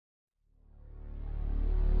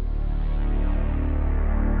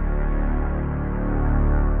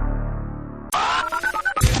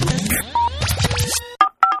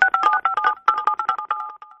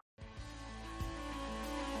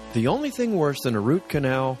The only thing worse than a root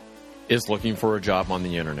canal is looking for a job on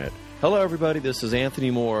the internet. Hello, everybody. This is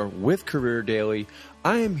Anthony Moore with Career Daily.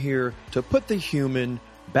 I am here to put the human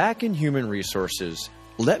back in human resources.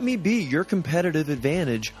 Let me be your competitive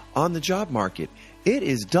advantage on the job market. It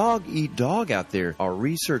is dog eat dog out there. I'll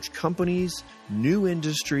research companies, new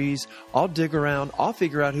industries. I'll dig around. I'll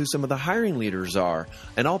figure out who some of the hiring leaders are.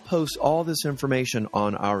 And I'll post all this information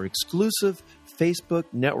on our exclusive Facebook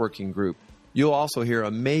networking group. You'll also hear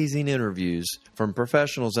amazing interviews from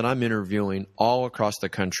professionals that I'm interviewing all across the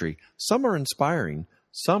country. Some are inspiring.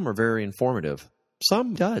 Some are very informative.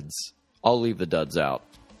 Some duds. I'll leave the duds out.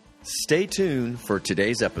 Stay tuned for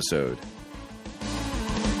today's episode.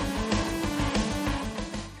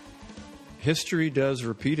 History does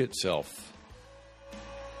repeat itself.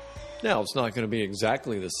 Now, it's not going to be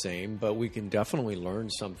exactly the same, but we can definitely learn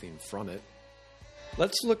something from it.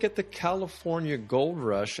 Let's look at the California Gold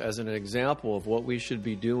Rush as an example of what we should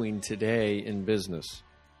be doing today in business.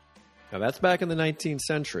 Now, that's back in the 19th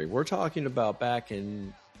century. We're talking about back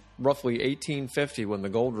in roughly 1850 when the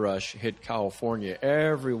gold rush hit California.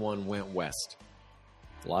 Everyone went west.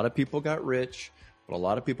 A lot of people got rich, but a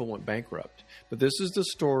lot of people went bankrupt. But this is the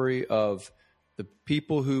story of the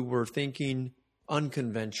people who were thinking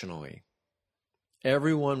unconventionally.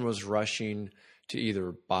 Everyone was rushing to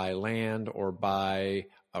either buy land or buy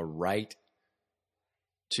a right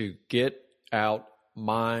to get out,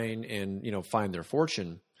 mine, and find their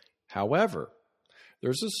fortune. However,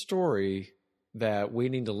 there's a story that we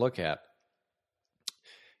need to look at.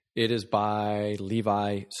 It is by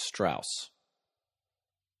Levi Strauss.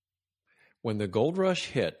 When the gold rush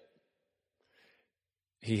hit,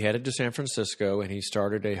 he headed to San Francisco and he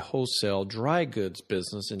started a wholesale dry goods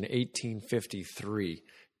business in 1853.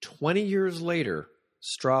 20 years later,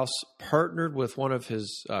 Strauss partnered with one of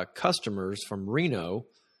his customers from Reno,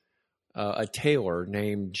 a tailor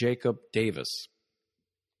named Jacob Davis.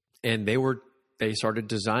 And they started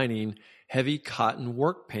designing heavy cotton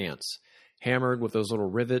work pants, hammered with those little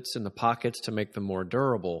rivets in the pockets to make them more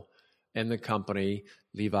durable. And the company,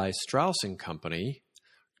 Levi Strauss & Company,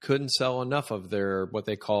 couldn't sell enough of their, what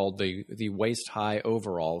they called the waist-high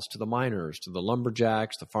overalls to the miners, to the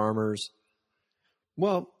lumberjacks, the farmers.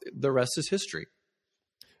 Well, the rest is history.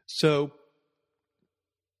 So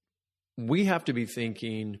we have to be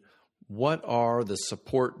thinking, what are the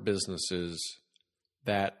support businesses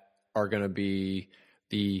that are going to be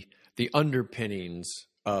the underpinnings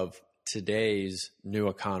of today's new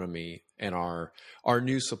economy and our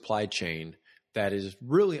new supply chain that is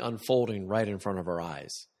really unfolding right in front of our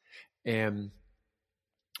eyes. And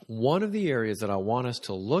one of the areas that I want us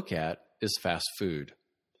to look at is fast food.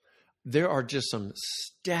 There are just some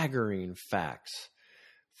staggering facts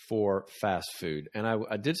for fast food. And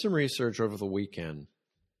I did some research over the weekend,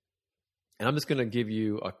 and I'm just going to give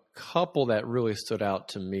you a couple that really stood out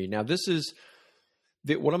to me. Now, this is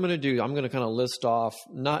what I'm going to do. I'm going to kind of list off,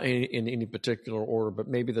 not in any particular order, but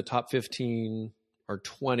maybe the top 15 or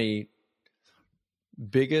 20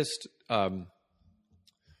 biggest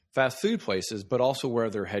fast food places, but also where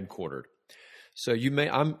they're headquartered. So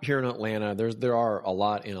I'm here in Atlanta. There are a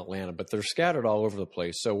lot in Atlanta, but they're scattered all over the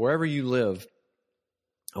place. So wherever you live,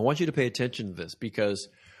 I want you to pay attention to this, because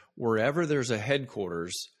wherever there's a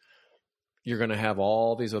headquarters, you're going to have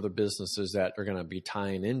all these other businesses that are going to be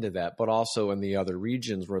tying into that, but also in the other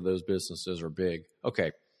regions where those businesses are big.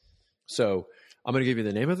 Okay, so I'm going to give you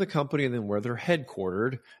the name of the company and then where they're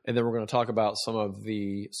headquartered, and then we're going to talk about some of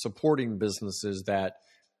the supporting businesses that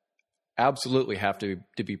absolutely have to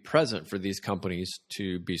be present for these companies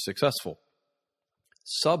to be successful.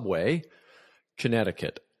 Subway,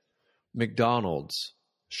 Connecticut. McDonald's,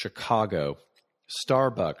 Chicago.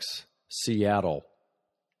 Starbucks, Seattle.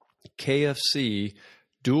 KFC,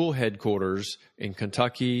 dual headquarters in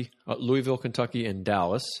Kentucky, Louisville, Kentucky, and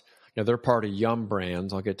Dallas. Now, they're part of Yum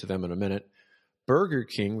Brands. I'll get to them in a minute. Burger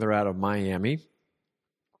King, they're out of Miami.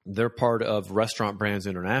 They're part of Restaurant Brands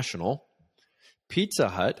International. Pizza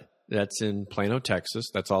Hut, that's in Plano, Texas.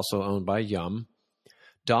 That's also owned by Yum.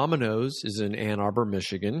 Domino's is in Ann Arbor,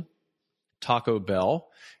 Michigan. Taco Bell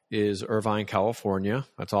is Irvine, California.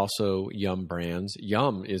 That's also Yum Brands.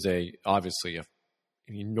 Yum is obviously an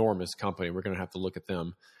enormous company. We're going to have to look at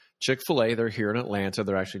them. Chick-fil-A, they're here in Atlanta.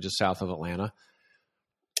 They're actually just south of Atlanta.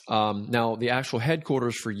 Now, the actual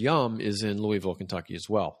headquarters for Yum is in Louisville, Kentucky as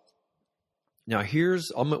well. Now, I'm going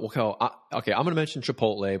to mention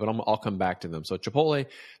Chipotle, but I'll come back to them. So Chipotle,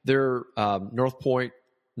 they're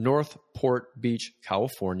Northport Beach,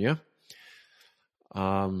 California.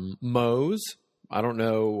 Moe's, I don't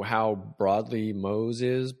know how broadly Moe's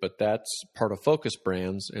is, but that's part of Focus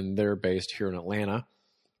Brands, and they're based here in Atlanta.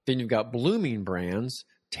 Then you've got Blooming Brands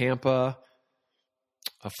Tampa,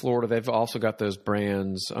 Florida, they've also got those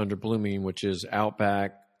brands under Blooming, which is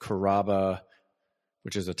Outback, Carrabba,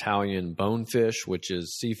 which is Italian, Bonefish, which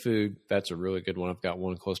is seafood. That's a really good one. I've got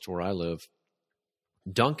one close to where I live.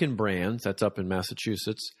 Dunkin' Brands, that's up in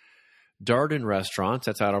Massachusetts. Darden Restaurants,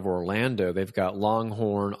 that's out of Orlando. They've got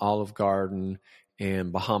Longhorn, Olive Garden,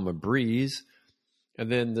 and Bahama Breeze.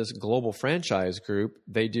 And then this global franchise group,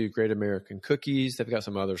 they do Great American Cookies. They've got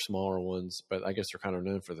some other smaller ones, but I guess they're kind of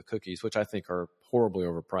known for the cookies, which I think are horribly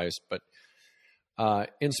overpriced. But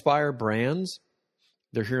Inspire Brands,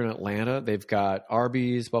 they're here in Atlanta. They've got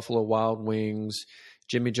Arby's, Buffalo Wild Wings,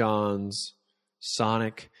 Jimmy John's,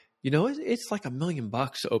 Sonic. You know, it's like $1 million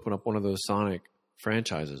to open up one of those Sonic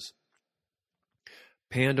franchises.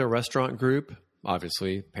 Panda Restaurant Group,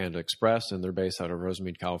 obviously Panda Express, and they're based out of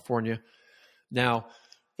Rosemead, California. Now,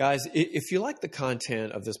 guys, if you like the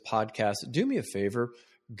content of this podcast, do me a favor.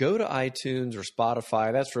 Go to iTunes or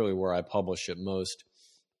Spotify. That's really where I publish it most.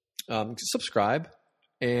 Subscribe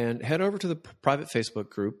and head over to the private Facebook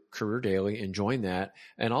group, Career Daily, and join that.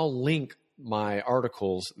 And I'll link my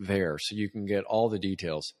articles there so you can get all the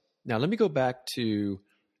details. Now, let me go back to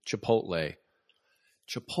Chipotle.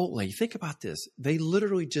 Chipotle, you think about this. They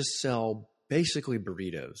literally just sell basically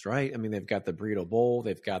burritos, right? I mean, they've got the burrito bowl.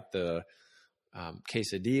 They've got the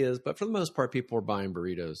quesadillas, but for the most part, people are buying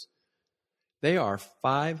burritos. They are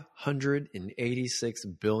 $586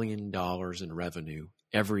 billion in revenue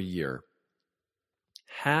every year.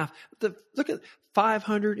 Look at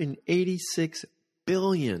 $586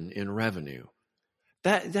 billion in revenue.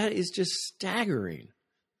 That is just staggering.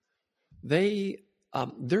 Their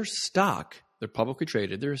stock, they're publicly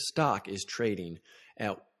traded. Their stock is trading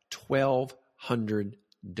at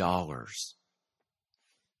 $1,200.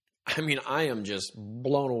 I mean, I am just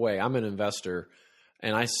blown away. I'm an investor,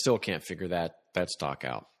 and I still can't figure that stock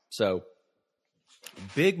out. So,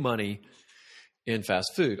 big money in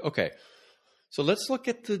fast food. Okay, so let's look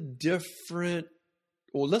at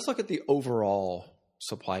let's look at the overall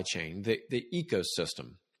supply chain, the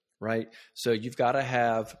ecosystem, right? So you've got to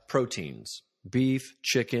have proteins, beef,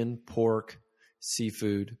 chicken, pork,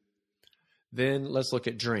 seafood. Then let's look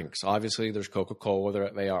at drinks. Obviously, there's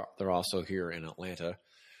Coca-Cola. They're also here in Atlanta.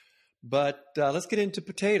 But let's get into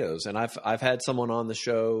potatoes. And I've had someone on the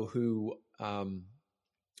show who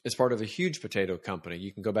is part of a huge potato company.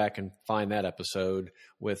 You can go back and find that episode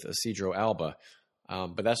with Isidro Alba.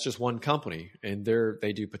 But that's just one company, and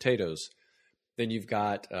they do potatoes. Then you've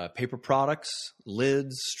got paper products,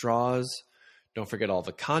 lids, straws. Don't forget all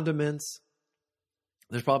the condiments.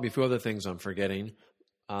 There's probably a few other things I'm forgetting.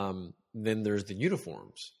 Then there's the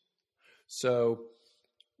uniforms. So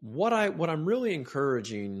what I'm really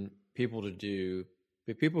encouraging people to do,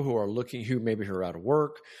 people who are who maybe are out of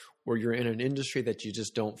work, or you're in an industry that you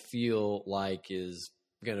just don't feel like is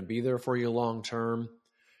going to be there for you long term,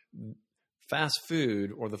 fast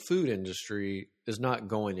food or the food industry is not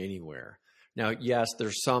going anywhere. Now, yes,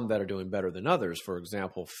 there's some that are doing better than others. For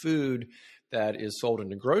example, food that is sold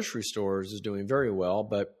into grocery stores is doing very well,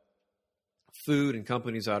 but food and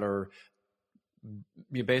companies that are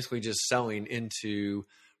basically just selling into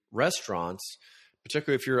restaurants,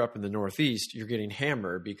 particularly if you're up in the Northeast, you're getting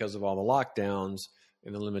hammered because of all the lockdowns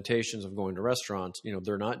and the limitations of going to restaurants. You know,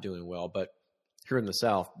 they're not doing well, but here in the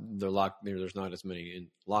South, there's not as many in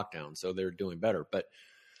lockdown, so they're doing better. But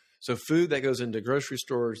so food that goes into grocery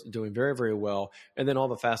stores doing very, very well, and then all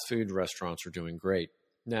the fast food restaurants are doing great.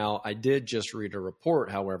 Now, I did just read a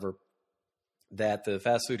report, however, that the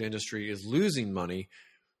fast food industry is losing money.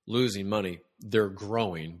 They're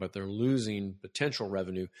growing, but they're losing potential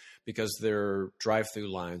revenue because their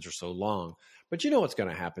drive-through lines are so long. But you know what's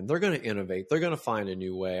going to happen? They're going to innovate. They're going to find a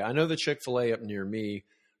new way. I know the Chick-fil-A up near me,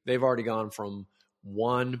 they've already gone from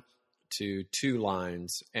 1 to 2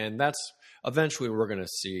 lines, and that's eventually we're going to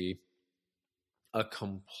see a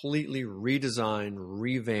completely redesigned,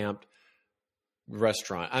 revamped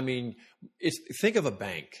restaurant. I mean, think of a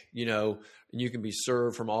bank, you know, and you can be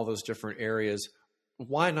served from all those different areas.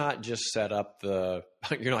 Why not just set up you're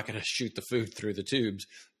not going to shoot the food through the tubes.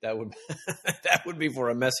 That would, that would be for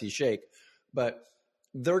a messy shake, but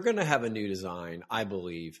they're going to have a new design, I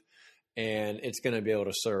believe, and it's going to be able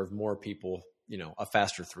to serve more people, you know, a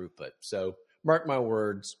faster throughput. So mark my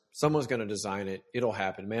words, someone's going to design it. It'll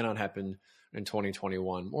happen. It may not happen in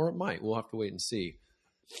 2021, or it might. We'll have to wait and see.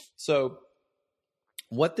 So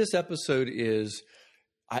what this episode is,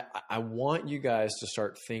 I want you guys to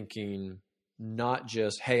start thinking not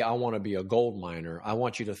just, hey, I want to be a gold miner. I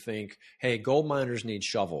want you to think, hey, gold miners need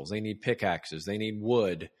shovels. They need pickaxes. They need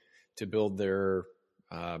wood to build their,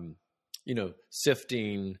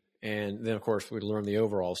 sifting. And then, of course, we learn the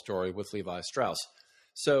overall story with Levi Strauss.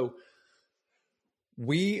 So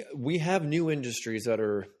we have new industries that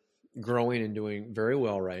are growing and doing very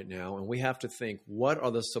well right now, and we have to think, what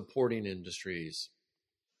are the supporting industries?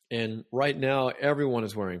 And right now, everyone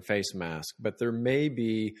is wearing face masks, but there may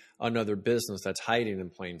be another business that's hiding in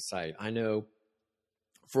plain sight. I know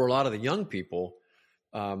for a lot of the young people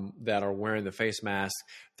that are wearing the face mask,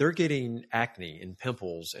 they're getting acne and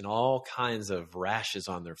pimples and all kinds of rashes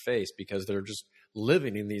on their face because they're just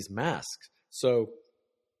living in these masks. So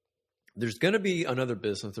there's going to be another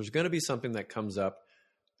business. There's going to be something that comes up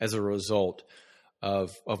as a result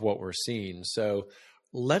of what we're seeing. So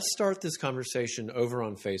let's start this conversation over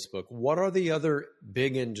on Facebook. What are the other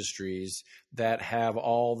big industries that have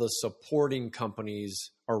all the supporting companies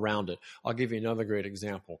around it? I'll give you another great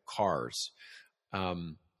example, cars.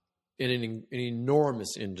 In an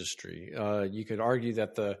enormous industry. You could argue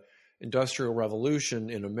that the Industrial Revolution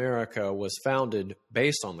in America was founded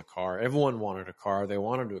based on the car. Everyone wanted a car. They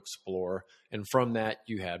wanted to explore. And from that,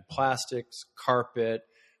 you had plastics, carpet,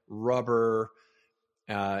 rubber,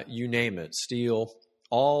 you name it, steel.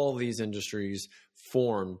 All these industries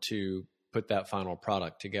formed to put that final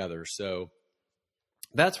product together. So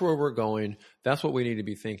that's where we're going. That's what we need to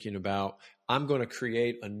be thinking about. I'm going to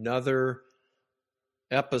create another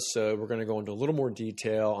episode. We're going to go into a little more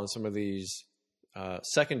detail on some of these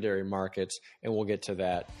secondary markets, and we'll get to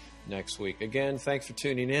that next week. Again, thanks for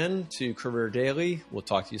tuning in to Career Daily. We'll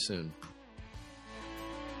talk to you soon.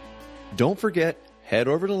 Don't forget, head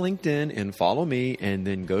over to LinkedIn and follow me, and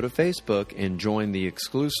then go to Facebook and join the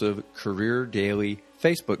exclusive Career Daily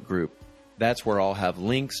Facebook group. That's where I'll have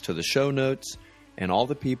links to the show notes and all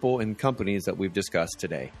the people and companies that we've discussed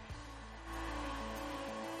today.